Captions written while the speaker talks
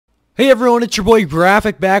Hey everyone, it's your boy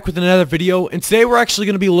Graphic back with another video, and today we're actually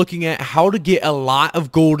going to be looking at how to get a lot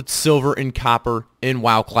of gold, silver, and copper in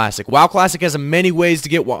WoW Classic. WoW Classic has many ways to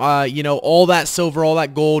get, all that silver, all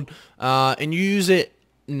that gold, and you use it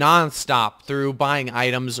non-stop through buying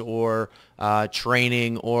items or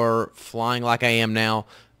training or flying like I am now.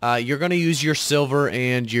 You're going to use your silver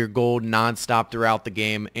and your gold non-stop throughout the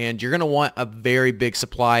game, and you're going to want a very big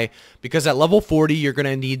supply because at level 40 you're going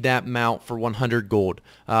to need that mount for 100 gold.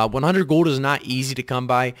 100 gold is not easy to come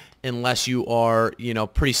by unless you are,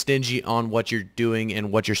 pretty stingy on what you're doing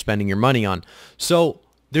and what you're spending your money on. So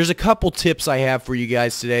there's a couple tips I have for you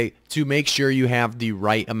guys today to make sure you have the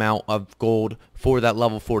right amount of gold for that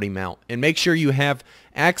level 40 mount, and make sure you have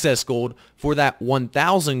access gold for that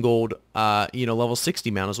 1,000 gold, level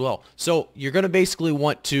 60 mount as well. So you're going to basically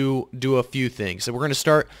want to do a few things. So we're going to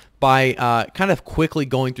start by kind of quickly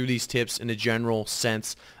going through these tips in a general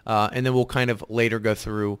sense, and then we'll kind of later go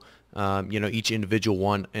through each individual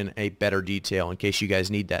one in a better detail in case you guys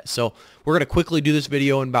need that. So we're going to quickly do this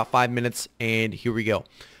video in about 5 minutes, and here we go.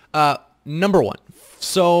 Number one,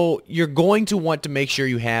 so you're going to want to make sure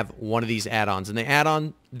you have one of these add-ons, and the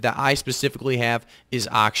add-on that I specifically have is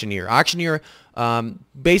Auctioneer. Auctioneer,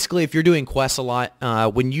 basically if you're doing quests a lot,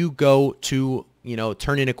 when you go to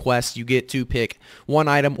turn in a quest, you get to pick one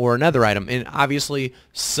item or another item, and obviously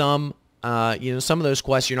some of those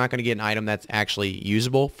quests you're not going to get an item that's actually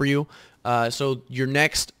usable for you. So your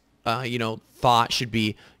next thought should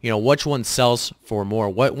be, which one sells for more?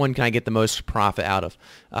 What one can I get the most profit out of?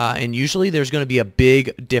 And usually there's going to be a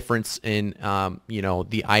big difference in,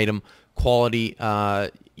 the item quality.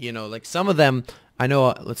 Like some of them, I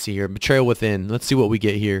know, let's see here, Betrayal Within. Let's see what we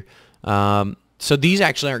get here. So these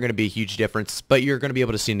actually aren't going to be a huge difference, but you're going to be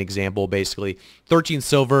able to see an example, basically. 13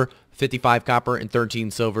 silver, 55 copper, and 13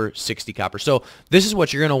 silver, 60 copper. So this is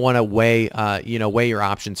what you're going to want to weigh, weigh your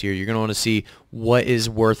options here. You're going to want to see what is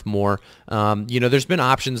worth more. There's been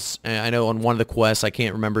options, I know on one of the quests, I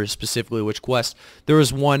can't remember specifically which quest, there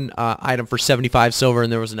was one item for 75 silver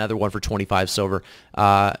and there was another one for 25 silver.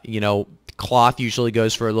 Cloth usually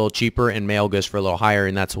goes for a little cheaper and mail goes for a little higher,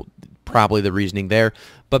 and that's probably the reasoning there.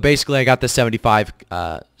 But basically I got the 75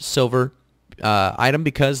 silver item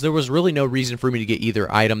because there was really no reason for me to get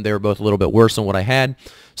either item. They were both a little bit worse than what I had.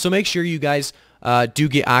 So make sure you guys do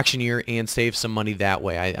get Auctioneer and save some money that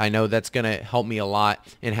way. I know that's going to help me a lot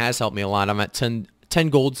and has helped me a lot. I'm at 10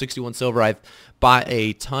 gold, 61 silver. I've bought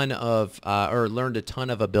a ton of, or learned a ton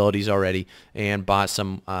of abilities already and bought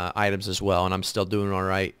some items as well. And I'm still doing all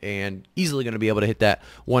right and easily going to be able to hit that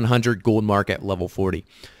 100 gold mark at level 40.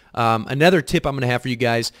 Another tip I'm going to have for you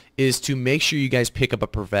guys is to make sure you guys pick up a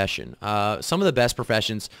profession. Some of the best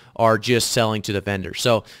professions are just selling to the vendor.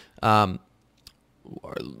 So,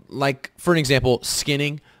 like for an example,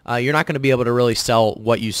 skinning, you're not going to be able to really sell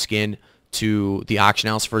what you skin to the auction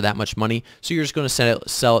house for that much money. So you're just going to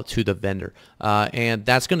sell it to the vendor. And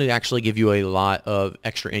that's going to actually give you a lot of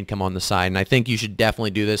extra income on the side. And I think you should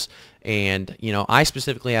definitely do this. And, I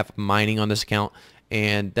specifically have mining on this account,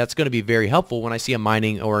 and that's going to be very helpful when I see a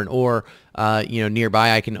mining or an ore,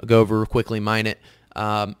 nearby. I can go over quickly, mine it,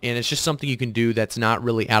 and it's just something you can do that's not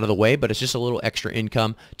really out of the way, but it's just a little extra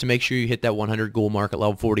income to make sure you hit that 100 gold mark at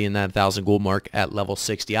level 40 and that 1,000 gold mark at level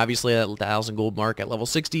 60. Obviously, that 1,000 gold mark at level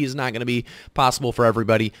 60 is not going to be possible for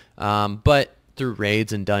everybody, but through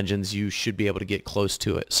raids and dungeons, you should be able to get close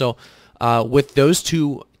to it. So with those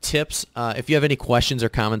two tips, if you have any questions or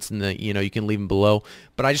comments, you can leave them below.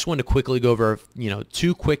 But I just wanted to quickly go over,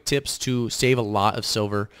 two quick tips to save a lot of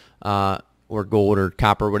silver or gold or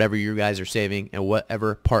copper, whatever you guys are saving, and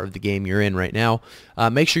whatever part of the game you're in right now.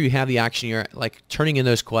 Make sure you have the Auctioneer, like turning in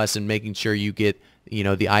those quests and making sure you get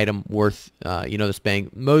the item worth, this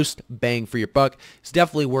most bang for your buck. It's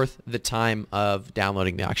definitely worth the time of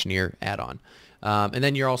downloading the Auctioneer add-on. And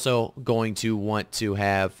then you're also going to want to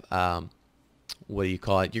have, what do you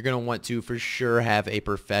call it? You're going to want to for sure have a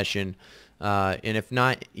profession. And if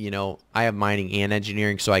not, I have mining and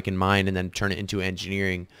engineering, so I can mine and then turn it into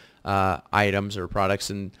engineering items or products.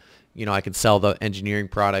 And, I can sell the engineering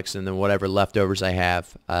products and then whatever leftovers I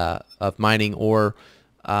have of mining, or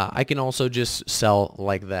I can also just sell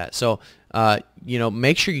like that. So,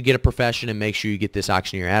 make sure you get a profession and make sure you get this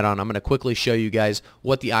Auctioneer add-on. I'm going to quickly show you guys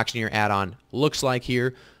what the Auctioneer add-on looks like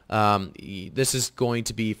here. This is going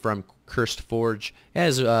to be from Cursed Forge. It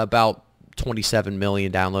has about 27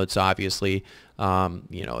 million downloads, so obviously,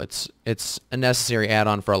 it's a necessary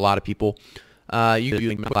add-on for a lot of people. You can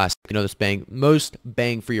do classic, this most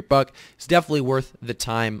bang for your buck. It's definitely worth the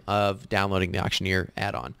time of downloading the Auctioneer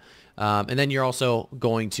add-on. And then you're also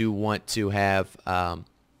going to want to have,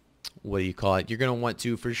 what do you call it? You're going to want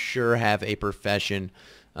to for sure have a profession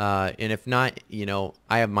And if not, you know,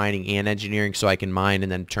 I have mining and engineering, so I can mine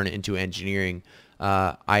and then turn it into engineering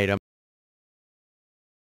item.